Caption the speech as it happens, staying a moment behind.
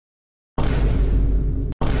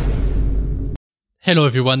Hello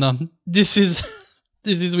everyone, this is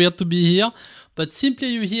this is weird to be here, but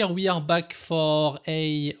SimplyAyu here. We are back for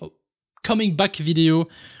a coming back video,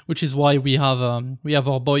 which is why we have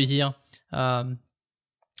our boy here,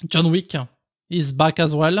 John Wick is back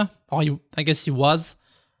as well, or I guess he was,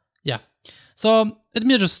 yeah. So let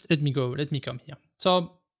me come here.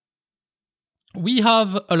 So we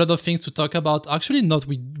have a lot of things to talk about. Actually,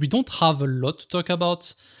 we don't have a lot to talk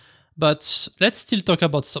about, but let's still talk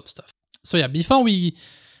about some stuff. So yeah, before we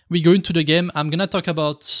go into the game, I'm gonna talk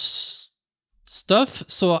about stuff.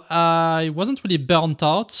 So I wasn't really burnt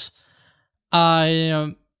out.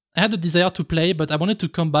 I had a desire to play, but I wanted to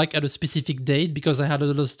come back at a specific date because I had a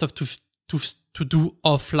lot of stuff to do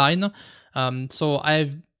offline. So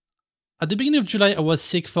at the beginning of July, I was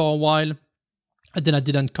sick for a while, and then I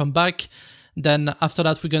didn't come back. Then after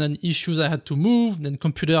that, we got an issues. I had to move, then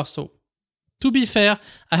computer. So to be fair,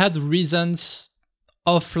 I had reasons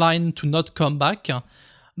offline to not come back.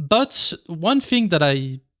 But one thing that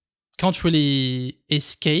I can't really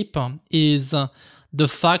escape is the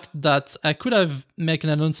fact that I could have made an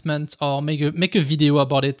announcement or make a video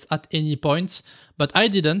about it at any point, but I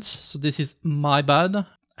didn't, so this is my bad.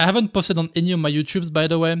 I haven't posted on any of my YouTubes, by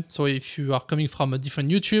the way, so if you are coming from a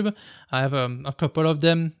different YouTube, I have a couple of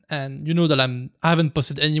them, and you know that I haven't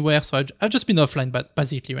posted anywhere, so I've just been offline, but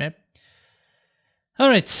basically, right?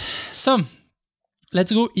 Alright, so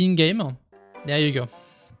let's go in-game. There you go.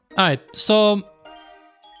 Alright, so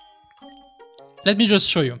let me just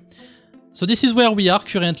show you. So this is where we are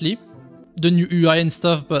currently, the new UI and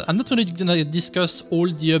stuff, but I'm not really gonna discuss all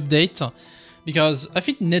the update because I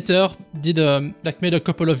think Nether did made a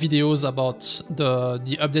couple of videos about the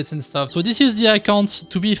updates and stuff. So this is the account.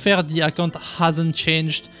 To be fair, the account hasn't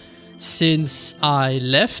changed since I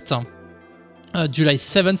left. July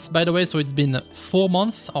 7th, by the way, so it's been 4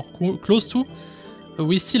 months or close to.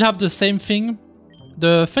 We still have the same thing.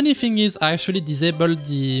 The funny thing is I actually disabled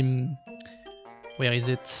the... Where is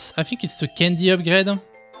it? I think it's the candy upgrade.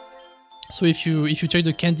 So if you check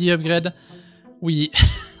the candy upgrade, we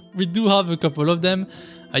do have a couple of them.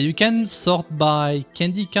 You can sort by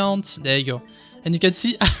candy count. There you go. And you can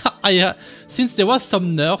see since there was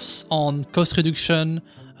some nerfs on cost reduction,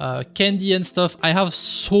 candy and stuff, I have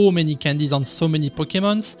so many candies on so many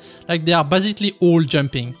Pokemons. Like they are basically all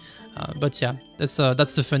jumping. But yeah, that's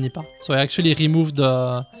the funny part. So I actually removed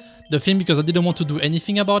the thing because I didn't want to do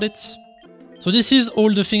anything about it. So this is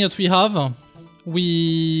all the thing that we have.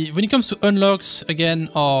 When it comes to unlocks again,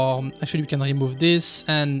 or actually we can remove this,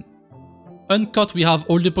 and uncut we have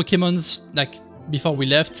all the Pokemons like before we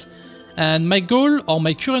left. And my goal, or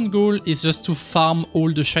my current goal, is just to farm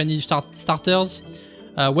all the shiny starters.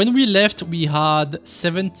 When we left we had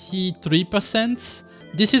 73%.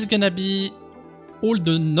 This is gonna be all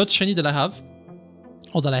the not shiny that I have,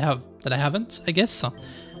 or that I haven't, I guess.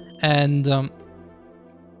 And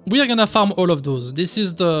we are gonna farm all of those. This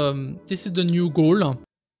is the new goal.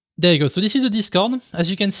 There you go. So this is the Discord. As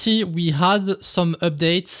you can see, we had some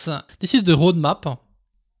updates. This is the roadmap,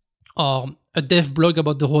 or a devblog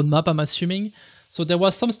about the roadmap, I'm assuming. So there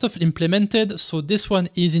was some stuff implemented. So this one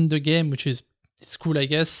is in the game, which is cool, I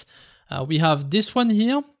guess. We have this one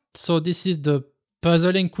here. So this is the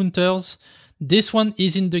puzzle encounters. This one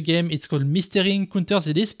is in the game. It's called Mystery Encounters.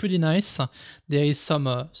 It is pretty nice. There is some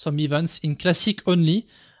events in Classic only.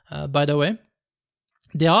 By the way,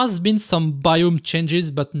 there has been some biome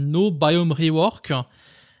changes, but no biome rework.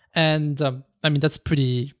 And I mean, that's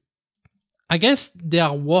pretty... I guess they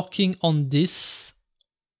are working on this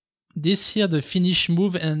here, the finish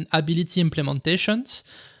move and ability implementations.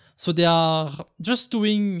 So they are just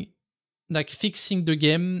doing, like, fixing the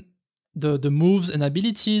game, the moves and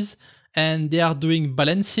abilities, and they are doing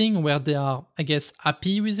balancing where they are, I guess,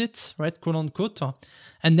 happy with it, right, quote unquote.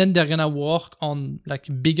 And then they're gonna work on like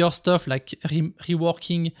bigger stuff, like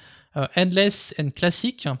reworking Endless and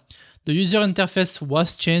Classic. The user interface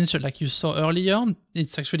was changed, like you saw earlier.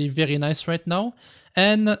 It's actually very nice right now.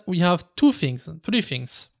 And we have three things.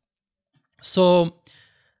 So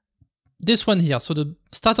this one here, so the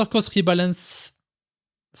starter cost rebalance,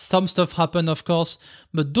 some stuff happened, of course,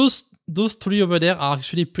 but those three over there are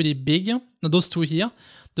actually pretty big. No, those two here.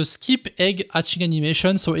 The skip egg hatching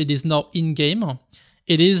animation, so it is now in-game.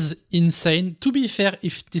 It is insane. To be fair,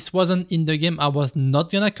 if this wasn't in the game, I was not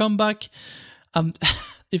gonna come back.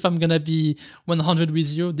 If I'm gonna be 100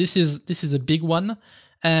 with you, this is a big one.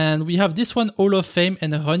 And we have this one, Hall of Fame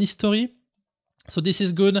and Run History. So this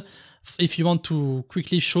is good if you want to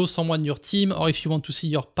quickly show someone your team, or if you want to see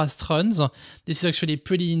your past runs. This is actually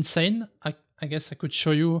pretty insane. I guess I could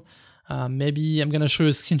show you. Maybe I'm gonna show you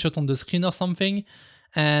a screenshot on the screen or something.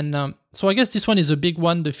 And so I guess this one is a big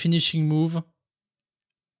one, the finishing move.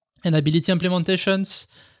 and ability implementations.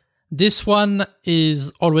 This one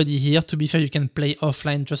is already here. To be fair, you can play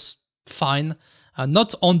offline just fine.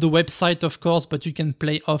 Not on the website, of course, but you can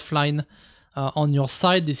play offline on your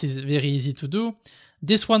side. This is very easy to do.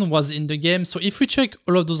 This one was in the game. So if we check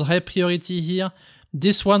all of those high priority here,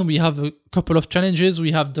 this one we have a couple of challenges.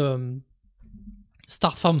 We have the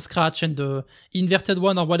start from scratch and the inverted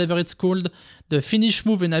one or whatever it's called. The finish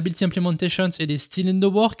move and ability implementations, it is still in the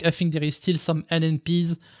work. I think there is still some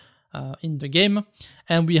NNPs in the game.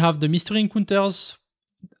 And we have the mystery encounters.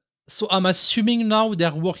 So I'm assuming now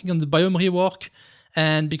they're working on the biome rework,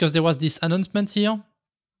 and because there was this announcement here.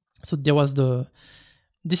 So there was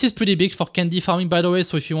this is pretty big for candy farming, by the way.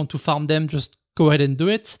 So if you want to farm them, just go ahead and do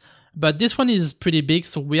it. But this one is pretty big.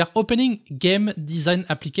 So we are opening game design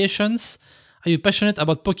applications. Are you passionate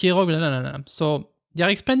about PokéRogue? So they are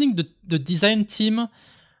expanding the design team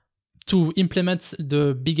to implement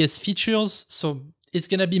the biggest features. So it's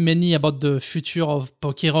gonna be mainly about the future of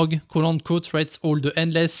PokéRogue, quote unquote, right? All the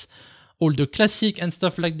endless, all the classic and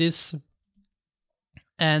stuff like this.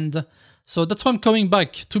 And so that's why I'm coming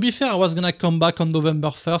back. To be fair, I was gonna come back on November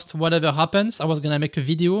 1st, whatever happens, I was gonna make a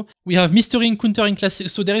video. We have mystery encounter in classic,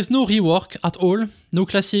 so there is no rework at all. No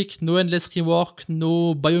classic, no endless rework,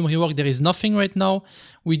 no biome rework, there is nothing right now.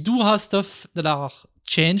 We do have stuff that are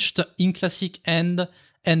changed in classic and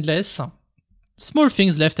endless. Small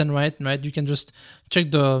things left and right? You can just check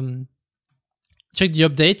the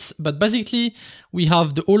updates. But basically, we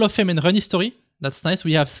have the Hall of Fame and Run History. That's nice.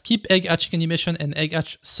 We have Skip Egg Hatching Animation and Egg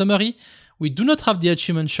Hatch Summary. We do not have the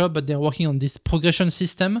achievement shop, but they're working on this progression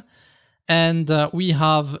system. And we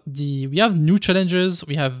have new challenges.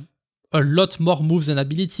 We have a lot more moves and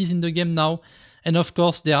abilities in the game now. And of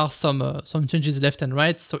course, there are some changes left and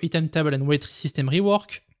right. So item table and weight system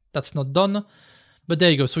rework. That's not done. But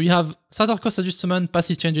there you go. So you have starter cost adjustment,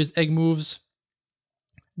 passive changes, egg moves.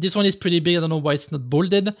 This one is pretty big. I don't know why it's not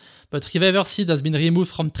bolded, but Reviver Seed has been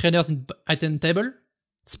removed from trainers in item table.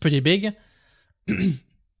 It's pretty big.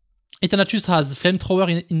 Eternatus has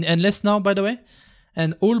Flamethrower in Endless now, by the way.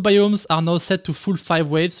 And all biomes are now set to full 5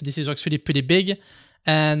 waves. So this is actually pretty big.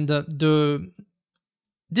 And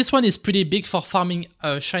this one is pretty big for farming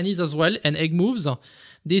shinies as well and egg moves.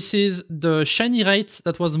 This is the shiny rate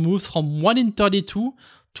that was moved from 1 in 32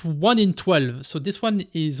 to 1 in 12. So this one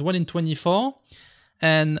is 1 in 24.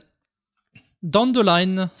 And down the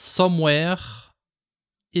line, somewhere,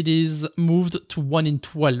 it is moved to 1 in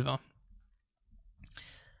 12.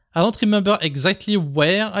 I don't remember exactly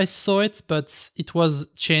where I saw it, but it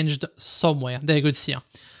was changed somewhere. There you go, it's here.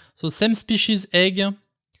 So same species egg.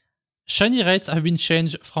 Shiny rates have been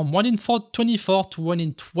changed from 1 in 24 to 1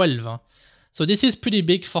 in 12. So this is pretty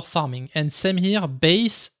big for farming. And same here,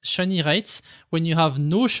 base shiny rates, when you have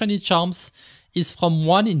no shiny charms, is from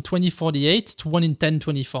 1 in 2048 to 1 in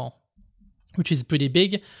 1024, which is pretty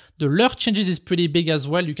big. The lure changes is pretty big as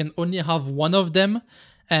well. You can only have one of them.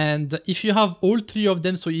 And if you have all 3 of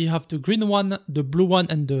them, so you have the green one, the blue one,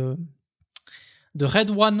 and the red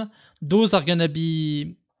one, those are gonna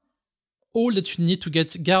be all that you need to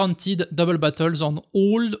get guaranteed double battles on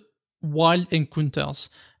all wild encounters.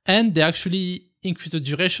 And they actually increase the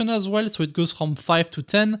duration as well, so it goes from 5 to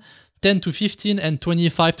 10, 10 to 15, and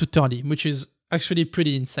 25 to 30, which is actually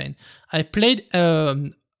pretty insane. I played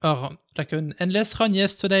like an endless run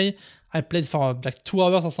yesterday. I played for like 2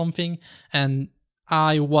 hours or something, and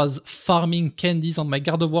I was farming candies on my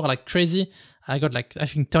Gardevoir like crazy. I got like, I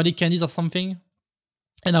think 30 candies or something,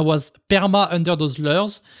 and I was perma under those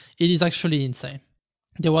lures. It is actually insane.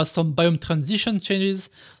 There was some biome transition changes,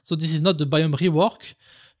 so this is not the biome rework,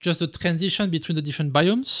 just the transition between the different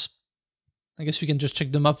biomes. I guess you can just check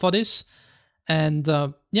the map for this. And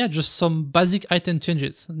yeah, just some basic item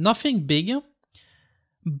changes. Nothing big,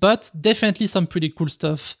 but definitely some pretty cool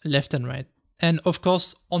stuff left and right. And of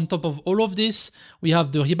course, on top of all of this, we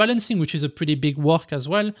have the rebalancing, which is a pretty big work as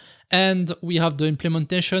well. And we have the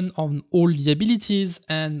implementation on all the abilities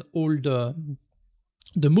and all the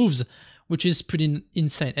moves, which is pretty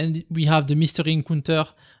insane. And we have the mystery encounter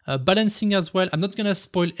balancing as well. I'm not gonna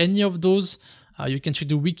spoil any of those. You can check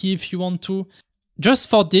the wiki if you want to. Just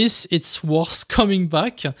for this, it's worth coming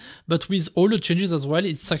back, but with all the changes as well,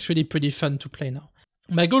 it's actually pretty fun to play now.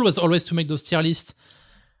 My goal was always to make those tier lists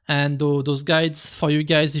and those guides for you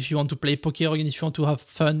guys if you want to play PokéRogue and if you want to have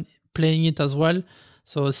fun playing it as well.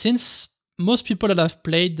 So since most people that have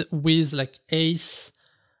played with like Ace,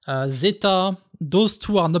 Zeta, those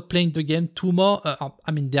two are not playing the game too more.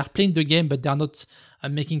 I mean, they are playing the game, but they are not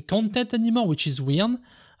making content anymore, which is weird.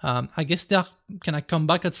 I guess they are gonna come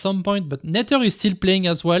back at some point, but Nether is still playing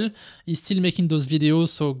as well. He's still making those videos,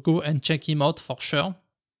 so go and check him out for sure.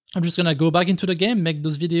 I'm just gonna go back into the game, make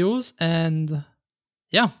those videos, and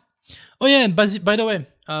yeah. Oh yeah, and by the way,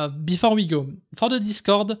 before we go, for the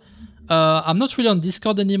Discord, I'm not really on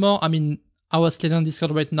Discord anymore. I mean, I was clearly on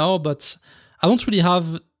Discord right now, but I don't really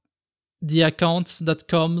have the account that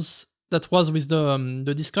was with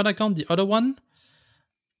the Discord account, the other one.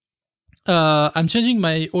 I'm changing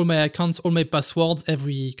all my accounts, all my passwords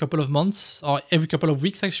every couple of months, or every couple of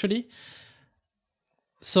weeks actually.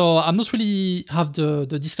 So I'm not really have the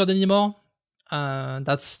Discord anymore.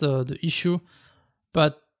 That's the issue.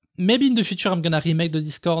 But maybe in the future I'm gonna remake the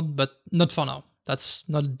Discord, but not for now. That's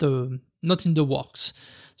not in the works.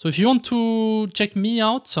 So if you want to check me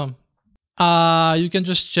out, you can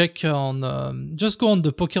just check on just go on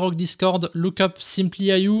the PokéRogue Discord, look up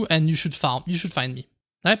SimplyAyu, and you should find me.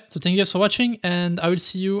 Right? So thank you guys for watching, and I will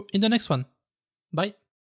see you in the next one. Bye.